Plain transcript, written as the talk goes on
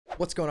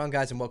What's going on,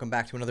 guys, and welcome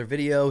back to another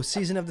video.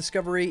 Season of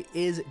Discovery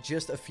is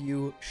just a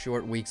few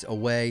short weeks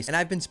away, and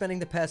I've been spending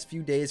the past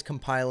few days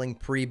compiling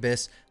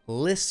pre-bis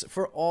lists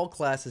for all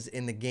classes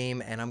in the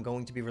game, and I'm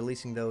going to be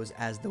releasing those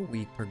as the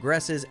week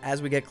progresses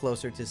as we get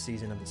closer to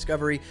Season of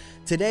Discovery.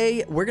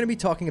 Today we're going to be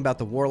talking about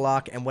the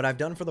Warlock, and what I've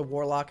done for the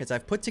Warlock is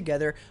I've put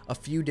together a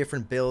few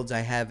different builds.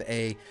 I have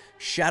a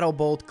Shadow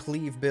Bolt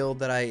Cleave build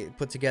that I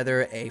put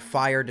together, a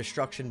Fire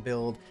Destruction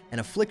build, an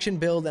Affliction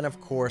build, and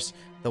of course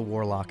the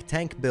Warlock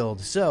Tank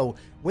build. So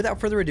without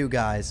further ado,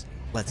 guys,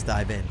 let's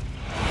dive in.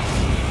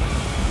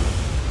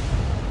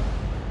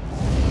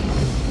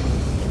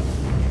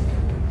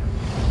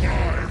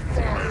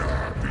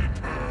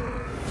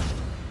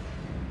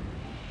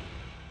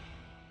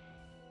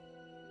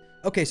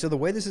 Okay, so the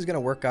way this is going to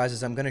work, guys,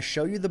 is I'm going to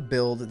show you the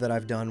build that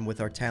I've done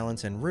with our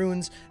talents and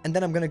runes, and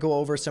then I'm going to go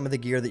over some of the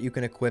gear that you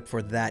can equip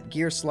for that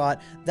gear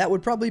slot. That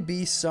would probably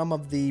be some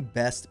of the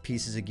best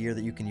pieces of gear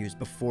that you can use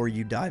before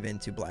you dive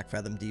into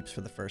Blackfathom Deeps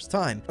for the first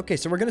time. Okay,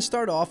 so we're going to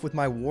start off with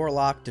my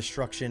Warlock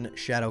Destruction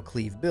Shadow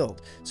Cleave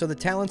build. So the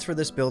talents for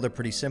this build are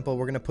pretty simple.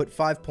 We're going to put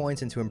 5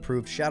 points into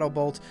improved Shadow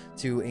Bolt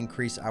to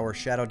increase our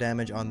shadow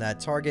damage on that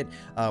target.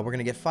 We're going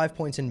to get 5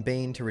 points in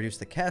Bane to reduce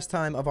the cast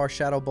time of our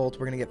Shadow Bolt.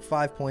 We're going to get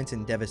 5 points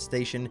in Devastation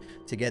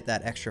to get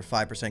that extra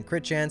 5%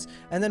 crit chance,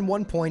 and then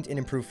 1 point in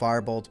improved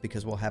Firebolt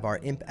because we'll have our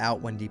Imp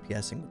out when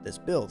DPSing with this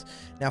build.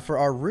 Now for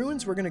our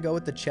runes, we're going to go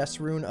with the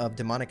chest rune of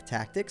Demonic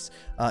Tactics,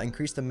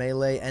 increase the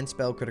melee and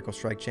spell critical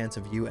strike chance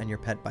of you and your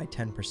pet by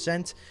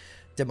 10%.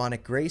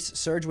 Demonic Grace,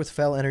 surge with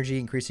fell energy,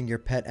 increasing your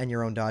pet and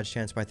your own dodge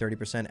chance by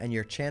 30%, and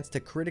your chance to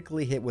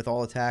critically hit with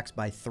all attacks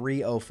by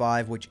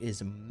 305, which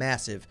is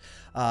massive.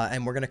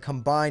 And we're going to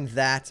combine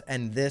that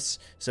and this,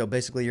 so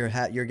basically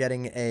you're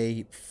getting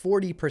a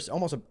 40%,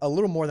 almost a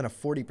little more than a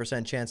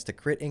 40% chance to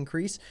crit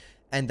increase.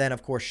 And then,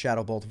 of course,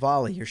 Shadow Bolt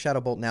Volley. Your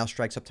Shadow Bolt now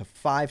strikes up to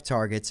 5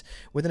 targets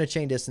within a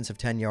chain distance of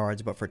 10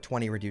 yards, but for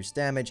 20 reduced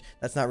damage.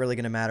 That's not really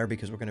going to matter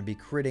because we're going to be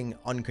critting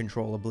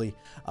uncontrollably.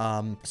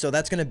 So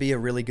that's going to be a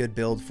really good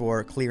build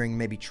for clearing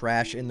maybe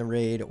trash in the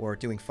raid or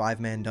doing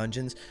 5-man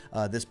dungeons.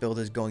 This build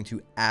is going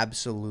to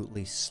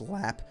absolutely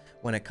slap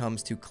when it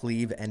comes to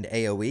cleave and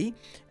AoE.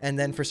 And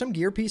then for some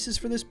gear pieces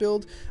for this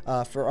build,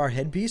 for our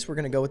headpiece, we're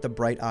going to go with the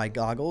Bright Eye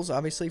Goggles,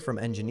 obviously from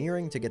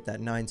Engineering to get that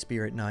 9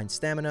 Spirit, 9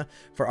 Stamina.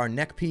 For our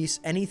neck piece,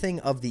 anything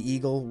of the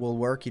Eagle will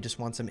work. You just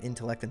want some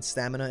intellect and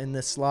stamina in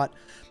this slot.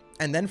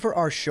 And then for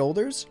our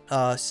shoulders,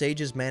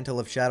 Sage's Mantle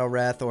of Shadow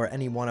Wrath or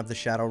any one of the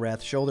Shadow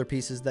Wrath shoulder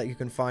pieces that you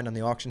can find on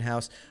the auction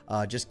house.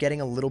 Just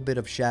getting a little bit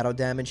of shadow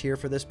damage here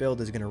for this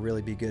build is going to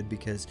really be good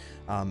because,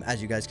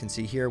 as you guys can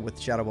see here with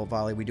Shadow Bolt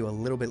Volley, we do a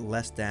little bit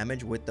less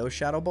damage with those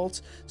Shadow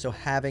Bolts. So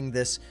having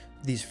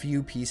these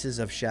few pieces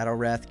of Shadow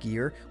Wrath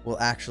gear will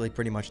actually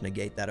pretty much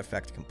negate that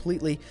effect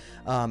completely.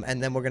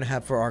 And then we're going to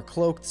have for our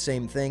cloak,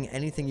 same thing.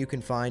 Anything you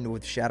can find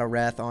with Shadow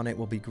Wrath on it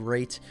will be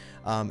great.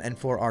 And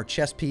for our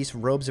chest piece,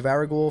 Robes of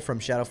Aragul from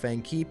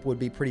Shadowfang Keep would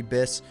be pretty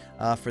bis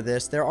for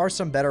this. There are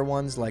some better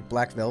ones like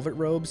Black Velvet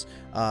Robes,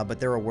 but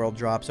they're a world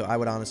drop, so I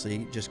would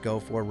honestly just go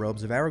for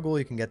Robes of Aragul.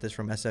 You can get this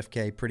from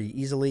SFK pretty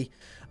easily.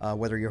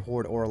 Whether you're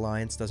Horde or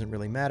Alliance, doesn't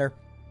really matter.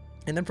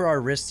 And then for our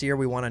wrists here,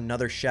 we want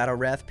another Shadow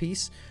Wrath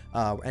piece.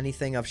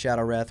 Anything of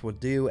Shadow Wrath will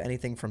do.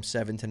 Anything from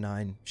 7 to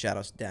 9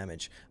 Shadow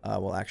damage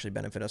will actually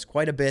benefit us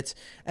quite a bit.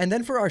 And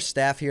then for our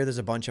staff here, there's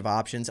a bunch of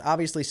options.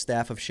 Obviously,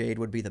 Staff of Shade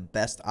would be the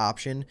best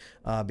option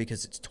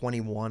because it's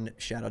 21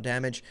 Shadow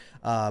damage.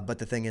 But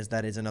the thing is,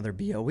 that is another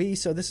BOE,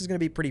 so this is going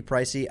to be pretty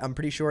pricey. I'm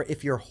pretty sure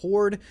if you're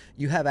Horde,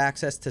 you have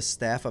access to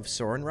Staff of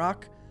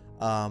Sorenrock.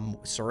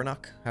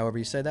 Sorenok, however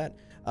you say that.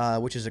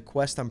 Which is a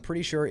quest, I'm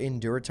pretty sure, in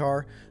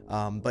Duratar.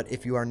 But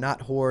if you are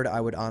not Horde,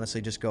 I would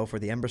honestly just go for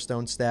the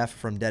Emberstone Staff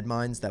from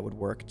Deadmines. That would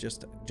work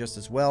just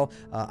as well.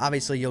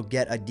 Obviously, you'll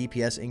get a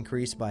DPS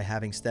increase by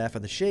having Staff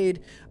of the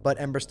Shade, but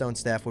Emberstone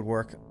Staff would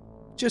work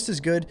just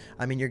as good.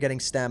 I mean, you're getting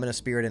Stamina,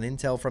 Spirit, and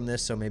Intel from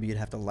this, so maybe you'd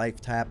have to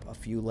life tap a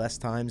few less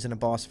times in a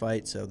boss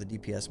fight, so the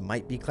DPS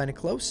might be kind of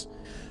close.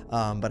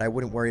 But I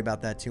wouldn't worry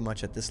about that too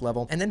much at this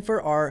level. And then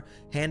for our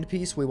hand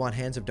piece, we want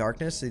Hands of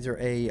Darkness. These are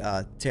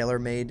a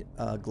tailor-made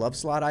glove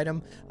slot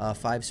item,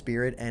 5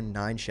 Spirit and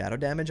 9 Shadow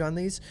damage on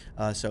these.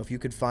 So if you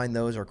could find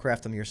those or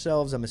craft them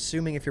yourselves, I'm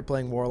assuming if you're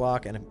playing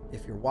Warlock, and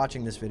if you're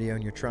watching this video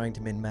and you're trying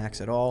to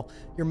min-max at all,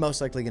 you're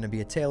most likely going to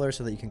be a tailor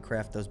so that you can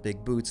craft those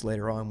big boots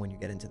later on when you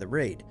get into the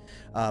raid.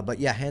 But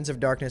yeah, Hands of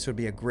Darkness would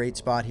be a great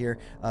spot here.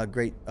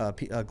 Great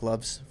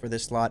gloves for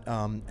this slot.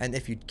 And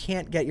if you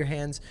can't get your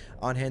hands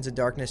on Hands of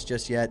Darkness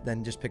just yet,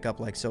 then just pick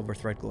up like Silver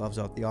Thread gloves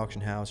off the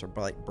auction house, or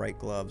bright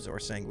gloves, or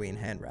Sanguine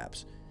hand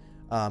wraps.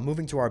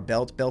 Moving to our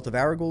belt. Belt of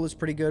Aragul is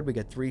pretty good. We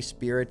get 3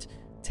 Spirit,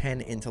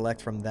 10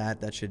 Intellect from that.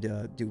 That should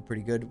do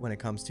pretty good when it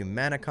comes to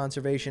mana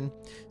conservation.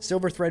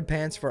 Silver Thread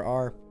pants for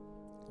our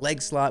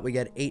leg slot, we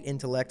get 8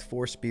 Intellect,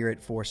 4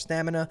 Spirit, 4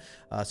 Stamina.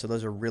 So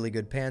those are really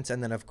good pants.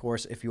 And then, of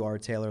course, if you are a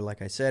tailor,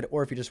 like I said,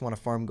 or if you just want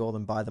to farm gold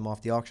and buy them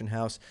off the auction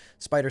house,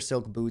 Spider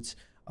Silk boots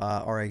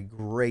are a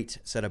great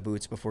set of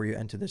boots before you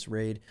enter this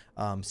raid.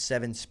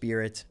 7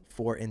 Spirit,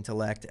 4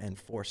 intellect and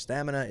 4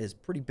 stamina is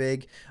pretty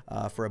big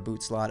for a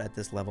boot slot at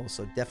this level,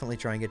 so definitely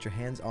try and get your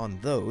hands on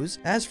those.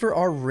 As for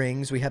our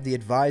rings, we have the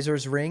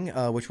Advisor's Ring,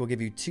 which will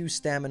give you 2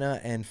 stamina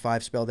and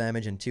 5 spell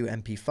damage and 2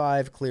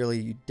 MP5. Clearly,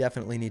 you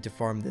definitely need to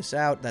farm this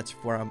out. That's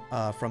from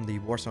the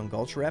Warsong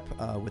Gulch rep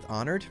with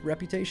Honored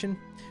reputation.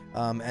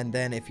 And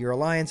then if you're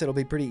Alliance, it'll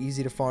be pretty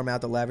easy to farm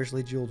out the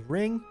Lavishly Jeweled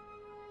Ring.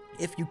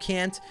 If you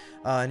can't,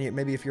 and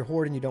maybe if you're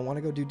Horde and you don't want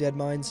to go do Dead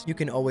Mines, you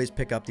can always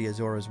pick up the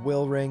Azora's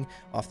Will ring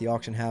off the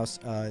auction house.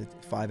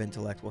 5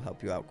 intellect will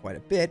help you out quite a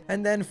bit.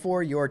 And then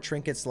for your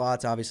trinket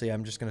slots, obviously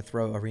I'm just going to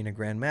throw Arena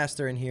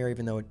Grandmaster in here,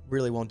 even though it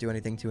really won't do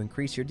anything to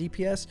increase your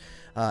DPS,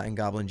 and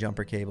Goblin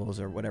Jumper Cables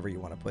or whatever you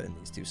want to put in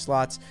these 2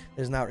 slots.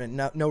 There's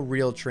no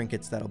real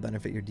trinkets that'll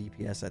benefit your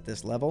DPS at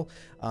this level.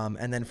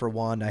 And then for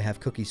Wand, I have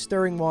Cookie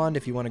Stirring Wand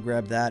if you want to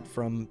grab that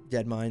from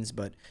Dead Mines,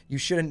 but you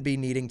shouldn't be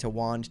needing to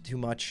wand too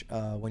much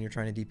when you're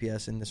trying to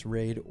DPS in this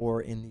raid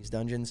or in these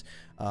dungeons,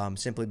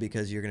 simply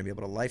because you're going to be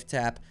able to life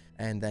tap,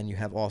 and then you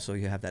have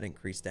that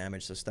increased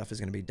damage, so stuff is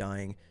going to be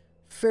dying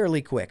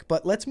fairly quick.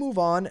 But let's move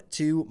on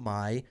to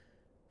my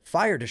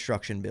Fire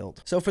Destruction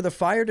build. So for the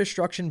Fire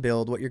Destruction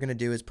build, what you're going to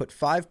do is put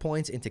 5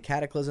 points into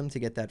Cataclysm to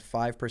get that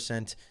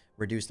 5%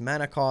 reduced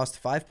mana cost,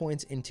 5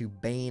 points into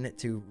Bane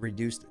to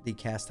reduce the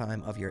cast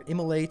time of your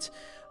Immolate,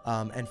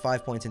 and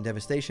 5 points in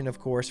Devastation, of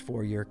course,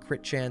 for your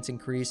crit chance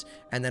increase,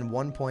 and then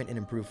 1 point in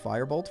Improved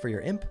Firebolt for your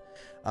Imp.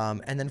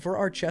 And then for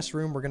our chest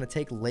room, we're going to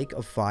take Lake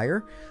of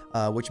Fire,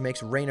 which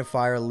makes Rain of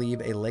Fire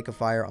leave a Lake of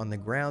Fire on the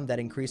ground that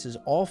increases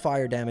all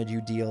fire damage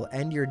you deal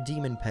and your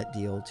demon pet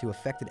deal to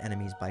affected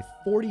enemies by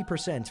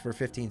 40% for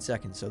 15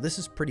 seconds. So this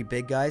is pretty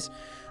big, guys.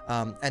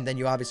 And then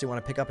you obviously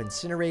want to pick up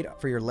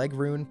Incinerate for your leg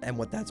rune, and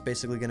what that's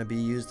basically going to be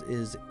used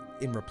is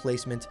in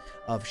replacement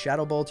of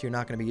Shadow Bolt. You're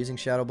not going to be using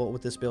Shadow Bolt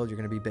with this build. You're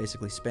going to be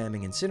basically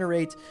spamming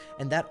Incinerate,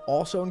 and that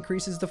also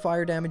increases the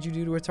fire damage you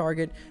do to a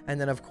target. And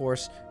then, of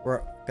course,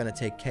 we're going to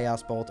take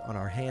Chaos Bolt on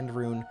our hand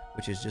rune,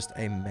 which is just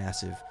a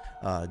massive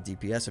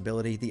DPS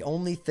ability. The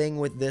only thing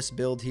with this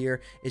build here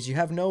is you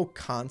have no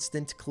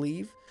constant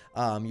cleave.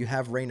 You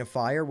have Rain of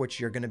Fire, which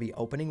you're going to be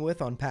opening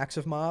with on packs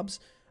of mobs.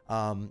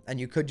 And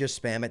you could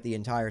just spam it the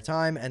entire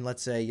time. And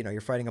let's say, you know,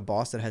 you're fighting a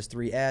boss that has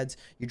 3 adds.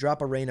 You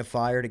drop a Rain of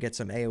Fire to get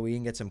some AoE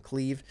and get some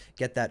cleave.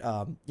 Get that,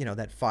 you know,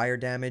 that fire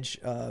damage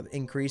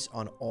increase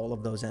on all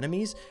of those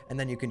enemies. And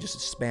then you can just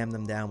spam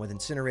them down with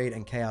Incinerate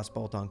and Chaos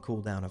Bolt on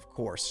cooldown, of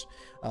course.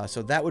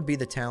 So that would be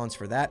the talents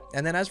for that.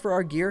 And then as for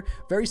our gear,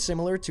 very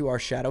similar to our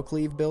Shadow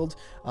Cleave build.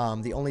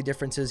 The only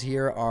differences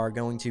here are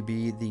going to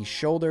be the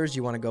shoulders.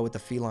 You want to go with the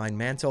Feline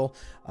Mantle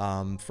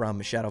from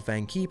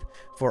Shadowfang Keep.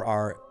 For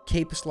our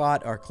cape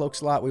slot, our cloak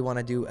slot, we want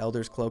to do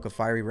Elder's Cloak of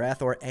Fiery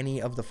Wrath, or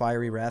any of the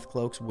Fiery Wrath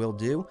cloaks will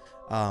do.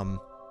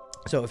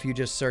 So if you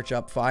just search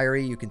up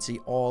Fiery, you can see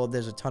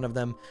there's a ton of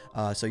them.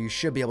 So you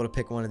should be able to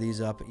pick one of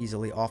these up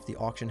easily off the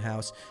auction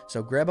house.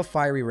 So grab a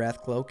Fiery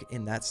Wrath cloak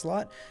in that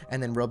slot,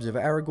 and then Robes of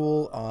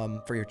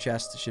Aragul for your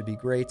chest should be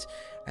great.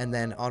 And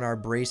then on our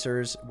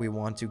bracers, we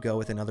want to go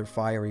with another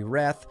Fiery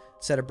Wrath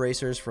set of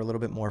bracers for a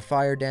little bit more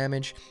fire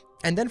damage.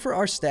 And then for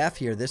our staff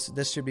here,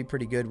 this should be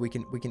pretty good. We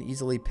can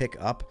easily pick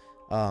up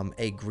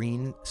a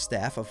green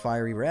Staff of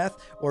Fiery Wrath,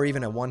 or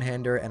even a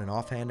one-hander and an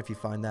offhand if you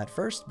find that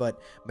first.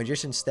 But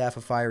Magician's Staff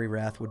of Fiery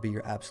Wrath would be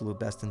your absolute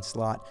best in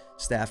slot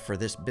staff for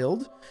this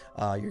build.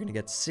 You're going to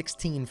get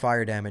 16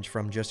 fire damage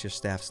from just your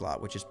staff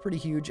slot, which is pretty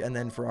huge. And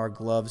then for our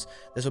gloves,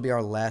 this will be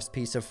our last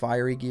piece of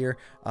fiery gear.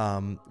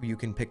 You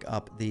can pick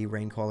up the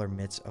Raincaller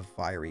Mitts of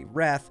Fiery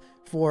Wrath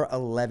for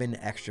 11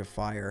 extra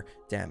fire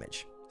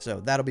damage. So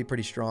that'll be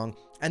pretty strong.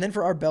 And then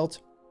for our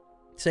belt,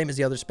 same as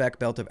the other spec,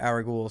 Belt of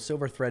Aragul.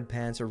 Silver thread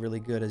pants are really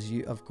good,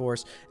 of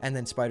course. And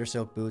then Spider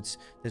Silk boots.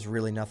 There's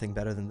really nothing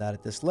better than that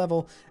at this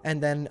level.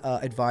 And then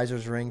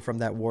Advisor's Ring from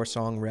that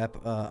Warsong rep,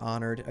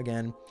 Honored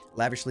again.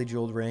 Lavishly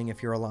Jeweled Ring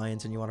if you're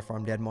Alliance and you want to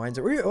farm Dead Mines.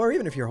 Or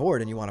even if you're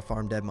Horde and you want to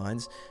farm Dead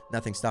Mines.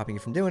 Nothing stopping you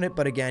from doing it.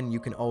 But again, you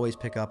can always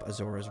pick up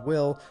Azora's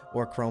Will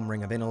or Chrome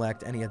Ring of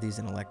Intellect. Any of these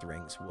Intellect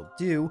rings will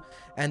do.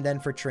 And then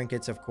for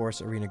trinkets, of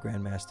course, Arena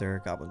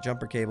Grandmaster, Goblin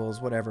Jumper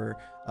Cables, whatever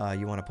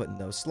you want to put in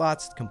those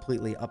slots.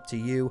 Completely up to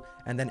you.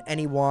 And then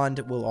any wand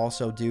will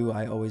also do.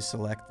 I always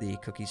select the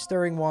Cookie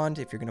Stirring Wand.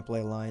 If you're going to play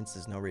Alliance,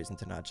 there's no reason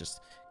to not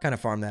just kind of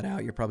farm that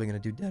out. You're probably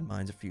going to do Dead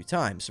Mines a few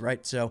times,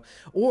 right? So,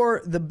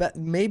 or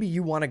maybe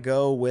you want to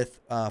go with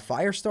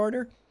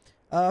Firestarter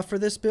for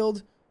this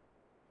build,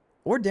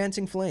 or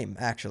Dancing Flame,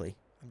 actually.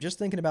 I'm just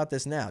thinking about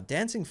this now.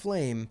 Dancing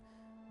Flame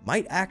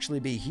might actually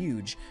be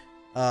huge.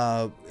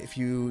 If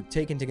you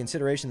take into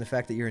consideration the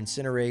fact that your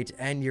Incinerate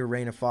and your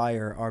Rain of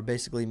Fire are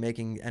basically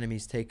making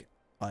enemies take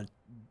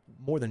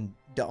more than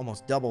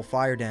almost double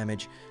fire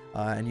damage,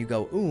 and you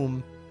go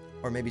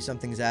or maybe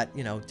something's at,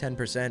 you know, 10%,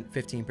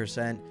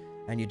 15%,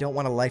 and you don't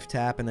want to life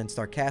tap and then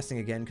start casting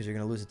again because you're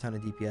going to lose a ton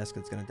of DPS because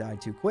it's going to die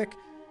too quick.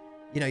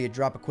 You know, you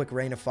drop a quick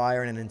Rain of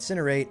Fire and an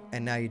Incinerate,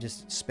 and now you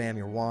just spam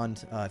your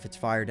wand. If it's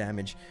fire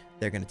damage,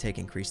 they're going to take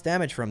increased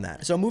damage from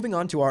that. So moving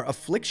on to our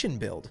Affliction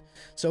build.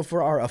 So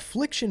for our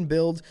Affliction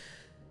build,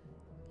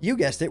 you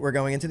guessed it, we're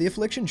going into the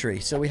Affliction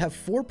tree. So we have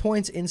 4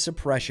 points in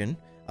Suppression,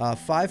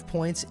 5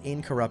 points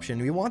in corruption.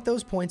 We want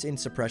those points in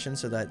suppression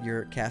so that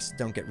your casts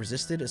don't get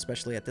resisted,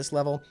 especially at this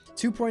level.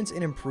 2 points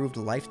in improved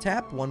life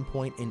tap, 1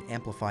 point in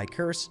amplify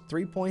curse,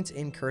 3 points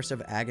in curse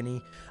of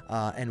agony,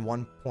 and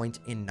 1 point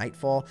in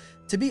nightfall.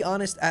 To be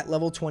honest, at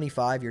level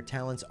 25, your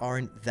talents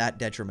aren't that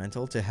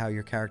detrimental to how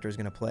your character is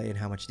going to play and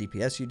how much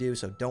DPS you do,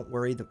 so don't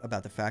worry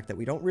about the fact that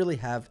we don't really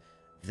have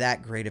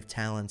that great of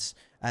talents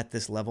at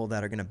this level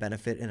that are going to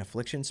benefit an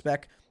affliction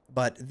spec.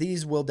 But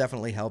these will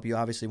definitely help. You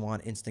obviously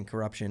want instant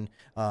corruption,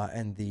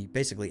 and the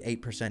basically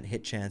 8%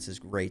 hit chance is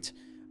great.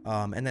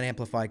 And then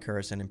amplify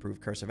curse and improve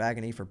curse of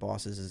agony for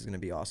bosses is going to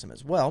be awesome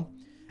as well.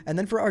 And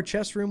then for our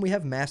chest room, we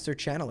have master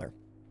channeler.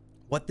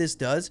 What this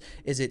does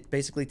is it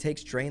basically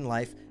takes drain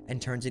life and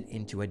turns it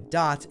into a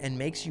dot and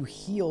makes you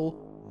heal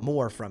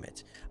more from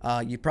it.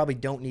 You probably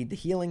don't need the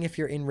healing if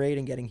you're in raid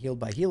and getting healed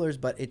by healers,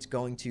 but it's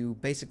going to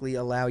basically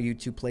allow you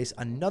to place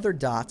another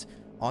dot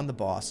on the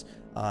boss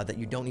that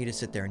you don't need to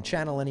sit there and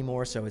channel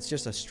anymore, so it's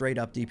just a straight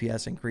up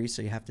DPS increase,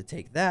 so you have to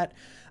take that.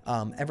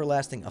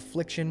 Everlasting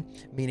affliction,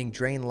 meaning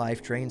drain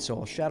life, drain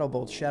soul, shadow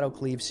bolt, shadow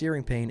cleave,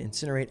 searing pain,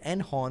 incinerate,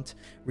 and haunt.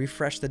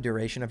 Refresh the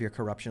duration of your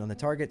corruption on the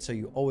target, so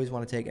you always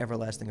want to take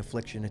everlasting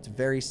affliction. It's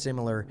very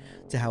similar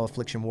to how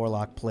affliction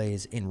warlock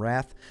plays in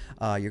wrath.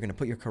 You're going to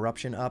put your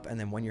corruption up, and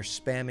then when you're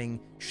spamming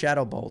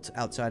shadow bolt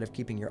outside of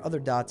keeping your other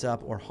dots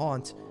up, or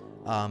haunt,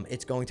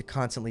 it's going to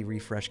constantly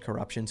refresh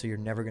corruption, so you're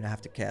never going to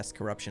have to cast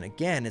corruption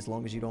again as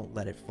long as you don't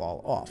let it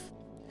fall off.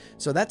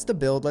 So that's the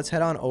build. Let's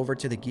head on over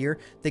to the gear.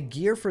 The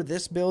gear for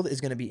this build is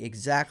going to be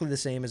exactly the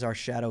same as our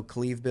Shadow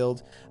Cleave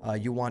build.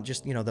 You want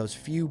just, you know, those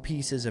few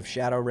pieces of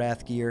Shadow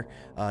Wrath gear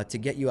to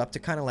get you up to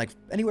kind of like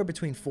anywhere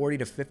between 40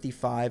 to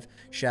 55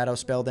 Shadow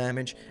spell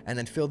damage, and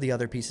then fill the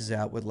other pieces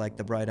out with like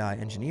the Bright Eye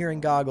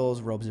Engineering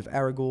Goggles, Robes of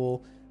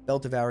Aragul,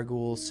 Belt of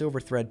Aragul, Silver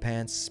Thread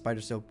Pants,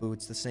 Spider Silk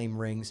Boots, the same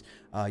rings.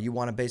 You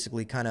want to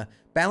basically kind of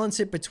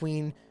balance it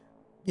between,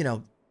 you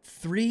know,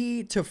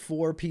 3 to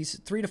 5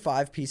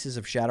 pieces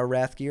of Shadow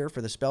Wrath gear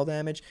for the spell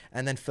damage,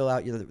 and then fill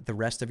out the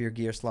rest of your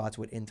gear slots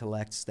with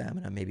intellect,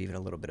 stamina, maybe even a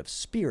little bit of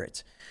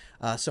spirit.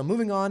 So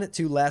moving on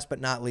to last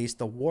but not least,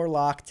 the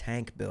Warlock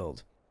tank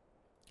build.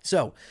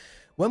 So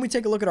when we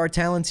take a look at our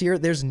talents here,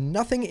 there's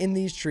nothing in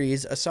these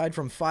trees aside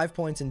from 5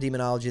 points in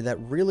demonology that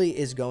really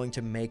is going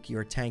to make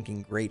your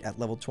tanking great at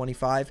level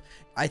 25.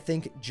 I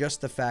think just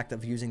the fact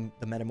of using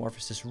the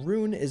Metamorphosis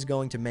rune is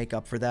going to make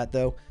up for that,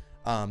 though.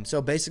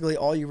 So basically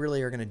all you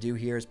really are going to do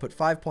here is put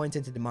 5 points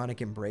into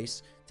Demonic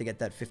Embrace to get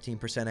that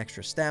 15%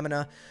 extra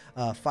stamina,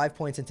 5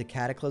 points into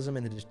Cataclysm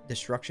in the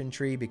Destruction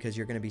tree because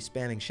you're going to be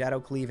spamming Shadow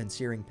Cleave and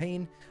Searing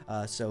Pain,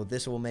 so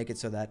this will make it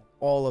so that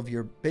all of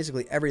your,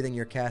 basically everything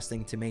you're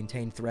casting to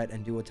maintain threat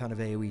and do a ton of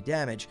AoE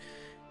damage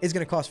is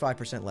going to cost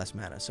 5% less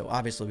mana, so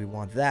obviously we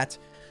want that.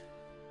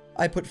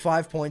 I put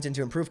 5 points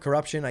into Improved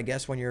Corruption. I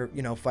guess when you're,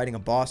 you know, fighting a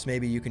boss,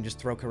 maybe you can just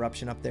throw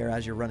Corruption up there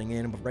as you're running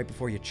in, but right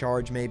before you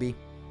charge maybe.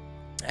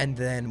 And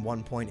then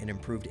 1 point in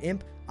Improved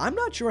Imp. I'm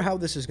not sure how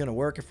this is going to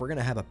work, if we're going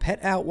to have a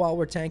pet out while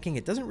we're tanking.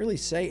 It doesn't really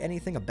say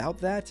anything about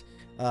that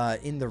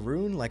in the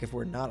rune, like if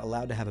we're not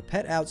allowed to have a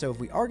pet out. So if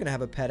we are going to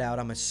have a pet out,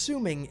 I'm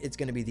assuming it's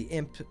going to be the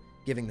Imp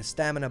giving the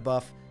stamina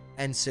buff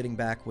and sitting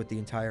back with the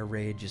entire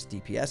raid just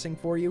DPSing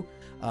for you.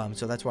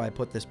 So that's why I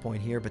put this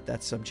point here, but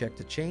that's subject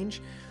to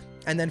change.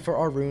 And then for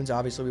our runes,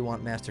 obviously we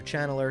want Master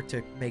Channeler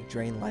to make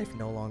Drain Life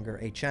no longer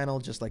a channel,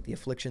 just like the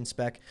Affliction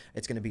spec.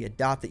 It's going to be a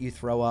dot that you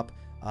throw up,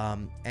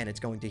 and it's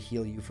going to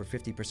heal you for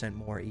 50%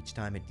 more each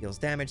time it deals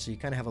damage, so you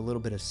kind of have a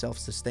little bit of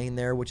self-sustain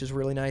there, which is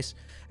really nice.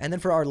 And then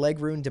for our leg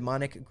rune,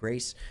 Demonic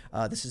Grace,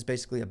 this is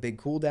basically a big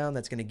cooldown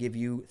that's going to give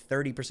you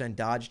 30%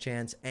 dodge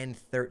chance and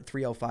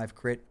 305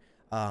 crit,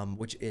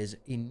 which is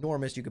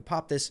enormous. You could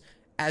pop this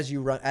as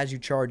you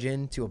charge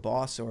into a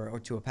boss or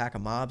to a pack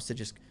of mobs to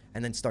just,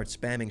 and then start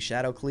spamming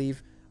Shadow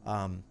Cleave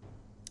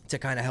to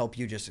kind of help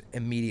you just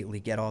immediately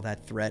get all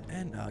that threat,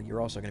 and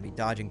you're also going to be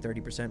dodging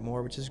 30%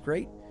 more, which is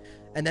great.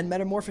 And then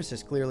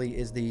Metamorphosis clearly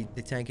is the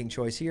tanking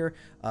choice here.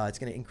 It's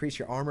going to increase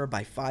your armor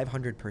by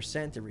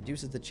 500%. It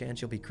reduces the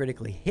chance you'll be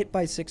critically hit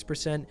by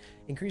 6%,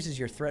 increases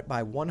your threat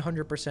by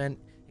 100%,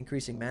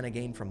 increasing mana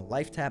gain from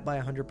life tap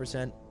by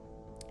 100%.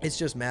 It's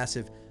just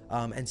massive.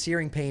 And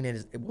Searing Pain,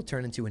 it will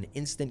turn into an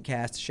instant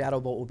cast.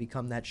 Shadow Bolt will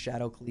become that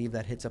Shadow Cleave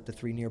that hits up to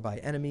 3 nearby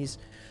enemies.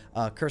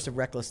 Curse of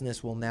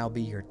Recklessness will now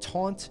be your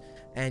taunt,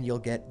 and you'll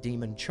get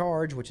Demon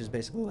Charge, which is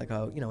basically like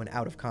a, an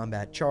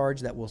out-of-combat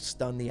charge that will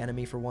stun the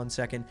enemy for 1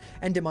 second.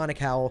 And Demonic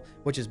Howl,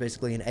 which is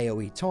basically an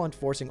AoE taunt,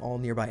 forcing all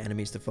nearby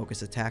enemies to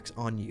focus attacks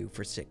on you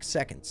for 6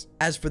 seconds.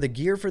 As for the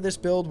gear for this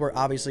build, we're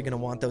obviously going to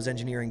want those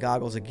Engineering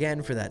Goggles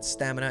again for that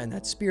stamina and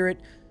that spirit.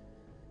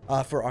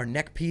 For our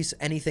neck piece,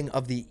 anything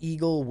of the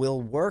eagle will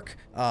work.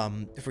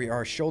 For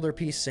our shoulder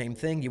piece, same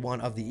thing. You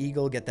want of the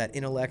eagle, get that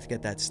intellect,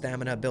 get that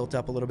stamina built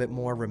up a little bit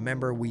more.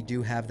 Remember, we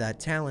do have that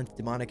talent.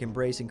 Demonic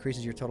Embrace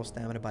increases your total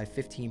stamina by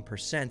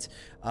 15%,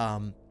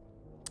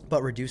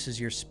 but reduces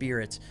your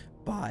spirit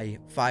by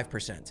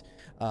 5%.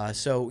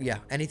 So yeah,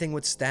 anything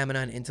with stamina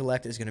and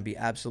intellect is going to be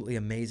absolutely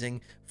amazing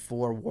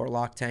for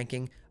Warlock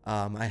tanking.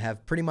 I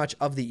have pretty much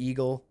of the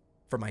eagle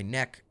for my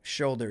neck,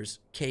 shoulders,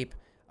 cape,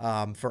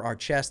 For our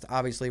chest,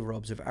 obviously,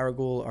 Robes of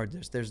Aragul are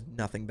there's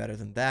nothing better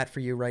than that for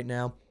you right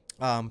now.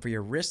 For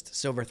your wrist,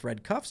 silver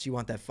thread cuffs, you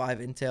want that 5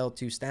 intel,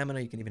 2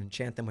 stamina. You can even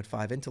enchant them with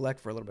 5 intellect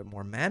for a little bit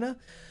more mana.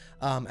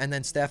 And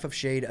then Staff of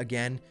Shade,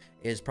 again,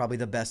 is probably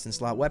the best in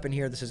slot weapon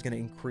here. This is going to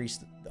increase,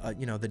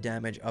 you know, the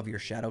damage of your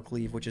Shadow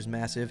Cleave, which is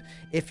massive.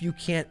 If you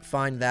can't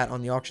find that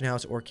on the auction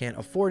house or can't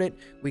afford it,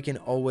 we can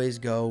always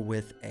go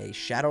with a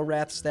Shadow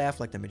Wrath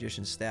staff, like the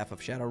Magician's Staff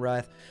of Shadow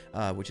Wrath,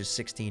 which is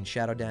 16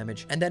 shadow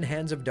damage. And then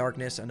Hands of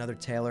Darkness, another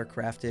tailor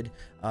crafted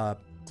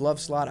glove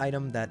slot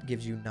item that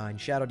gives you 9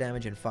 shadow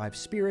damage and 5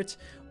 spirits.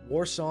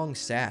 Warsong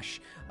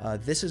Sash.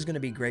 This is going to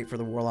be great for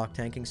the Warlock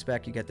tanking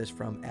spec. You get this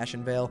from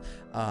Ashenvale.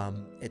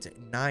 It's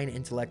 9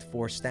 intellect,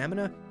 4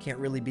 stamina. Can't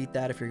really beat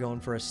that if you're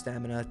going for a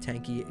stamina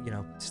tanky, you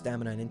know,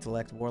 stamina and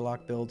intellect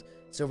Warlock build.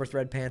 Silver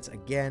thread pants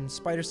again.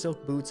 Spider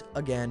silk boots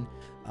again.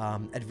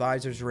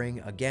 Advisor's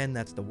ring again.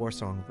 That's the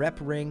Warsong rep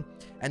ring.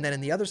 And then in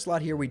the other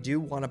slot here, we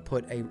do want to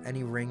put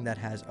any ring that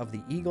has of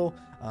the eagle.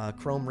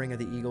 Chrome ring of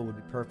the eagle would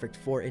be perfect.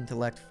 4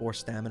 intellect, 4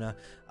 stamina.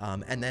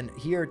 And then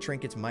here,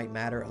 trinkets might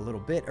matter a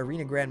little bit.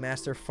 Arena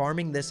Grandmaster,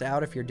 farming this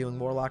out if you're doing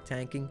Warlock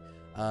tanking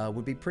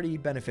would be pretty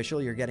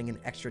beneficial. You're getting an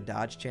extra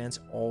dodge chance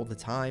all the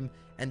time.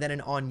 And then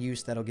an on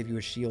use that'll give you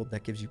a shield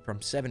that gives you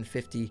from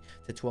 750 to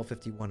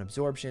 1251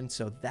 absorption.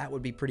 So that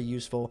would be pretty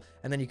useful.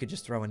 And then you could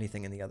just throw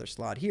anything in the other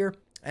slot here.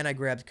 And I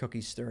grabbed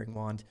Cookie's Stirring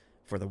Wand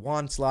for the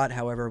wand slot.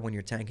 However, when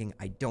you're tanking,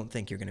 I don't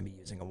think you're going to be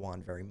using a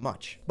wand very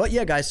much. But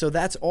yeah, guys, so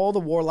that's all the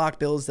Warlock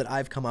builds that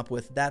I've come up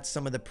with. That's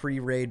some of the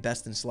pre-raid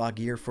best in slot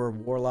gear for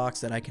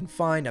Warlocks that I can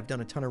find. I've done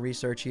a ton of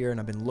research here, and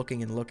I've been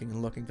looking and looking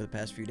and looking for the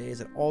past few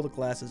days at all the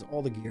classes,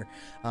 all the gear.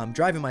 I'm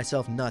driving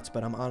myself nuts,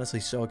 but I'm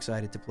honestly so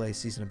excited to play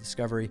Season of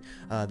Discovery.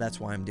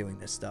 That's why I'm doing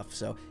this stuff.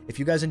 So if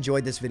you guys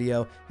enjoyed this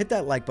video, hit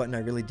that like button. I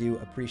really do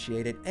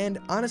appreciate it. And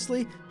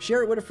honestly,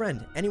 share it with a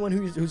friend. Anyone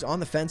who's on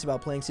the fence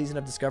about playing Season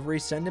of Discovery,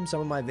 send him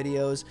some of my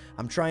videos.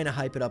 I'm trying to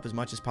hype it up as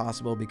much as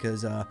possible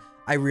because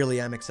I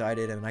really am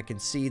excited, and I can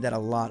see that a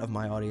lot of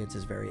my audience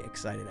is very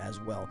excited as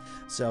well.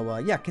 So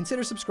yeah,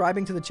 consider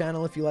subscribing to the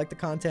channel if you like the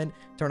content.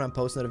 Turn on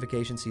post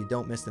notifications so you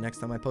don't miss the next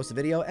time I post a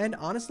video. And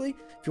honestly,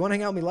 if you want to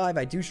hang out with me live,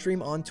 I do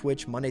stream on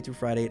Twitch Monday through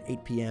Friday at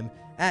 8 p.m.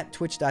 at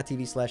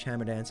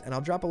twitch.tv/hammerdance, and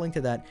I'll drop a link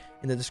to that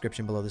in the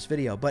description below this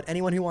video. But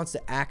anyone who wants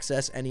to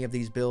access any of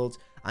these builds,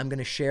 I'm going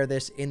to share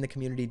this in the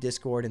community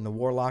Discord in the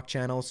Warlock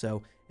channel.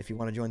 So if you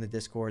want to join the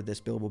Discord, this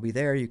build will be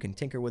there. You can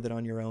tinker with it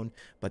on your own,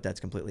 but that's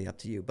completely up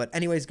to you. But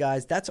anyways,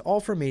 guys, that's all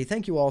for me.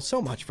 Thank you all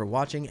so much for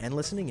watching and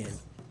listening in.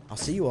 I'll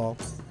see you all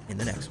in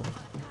the next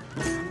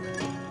one.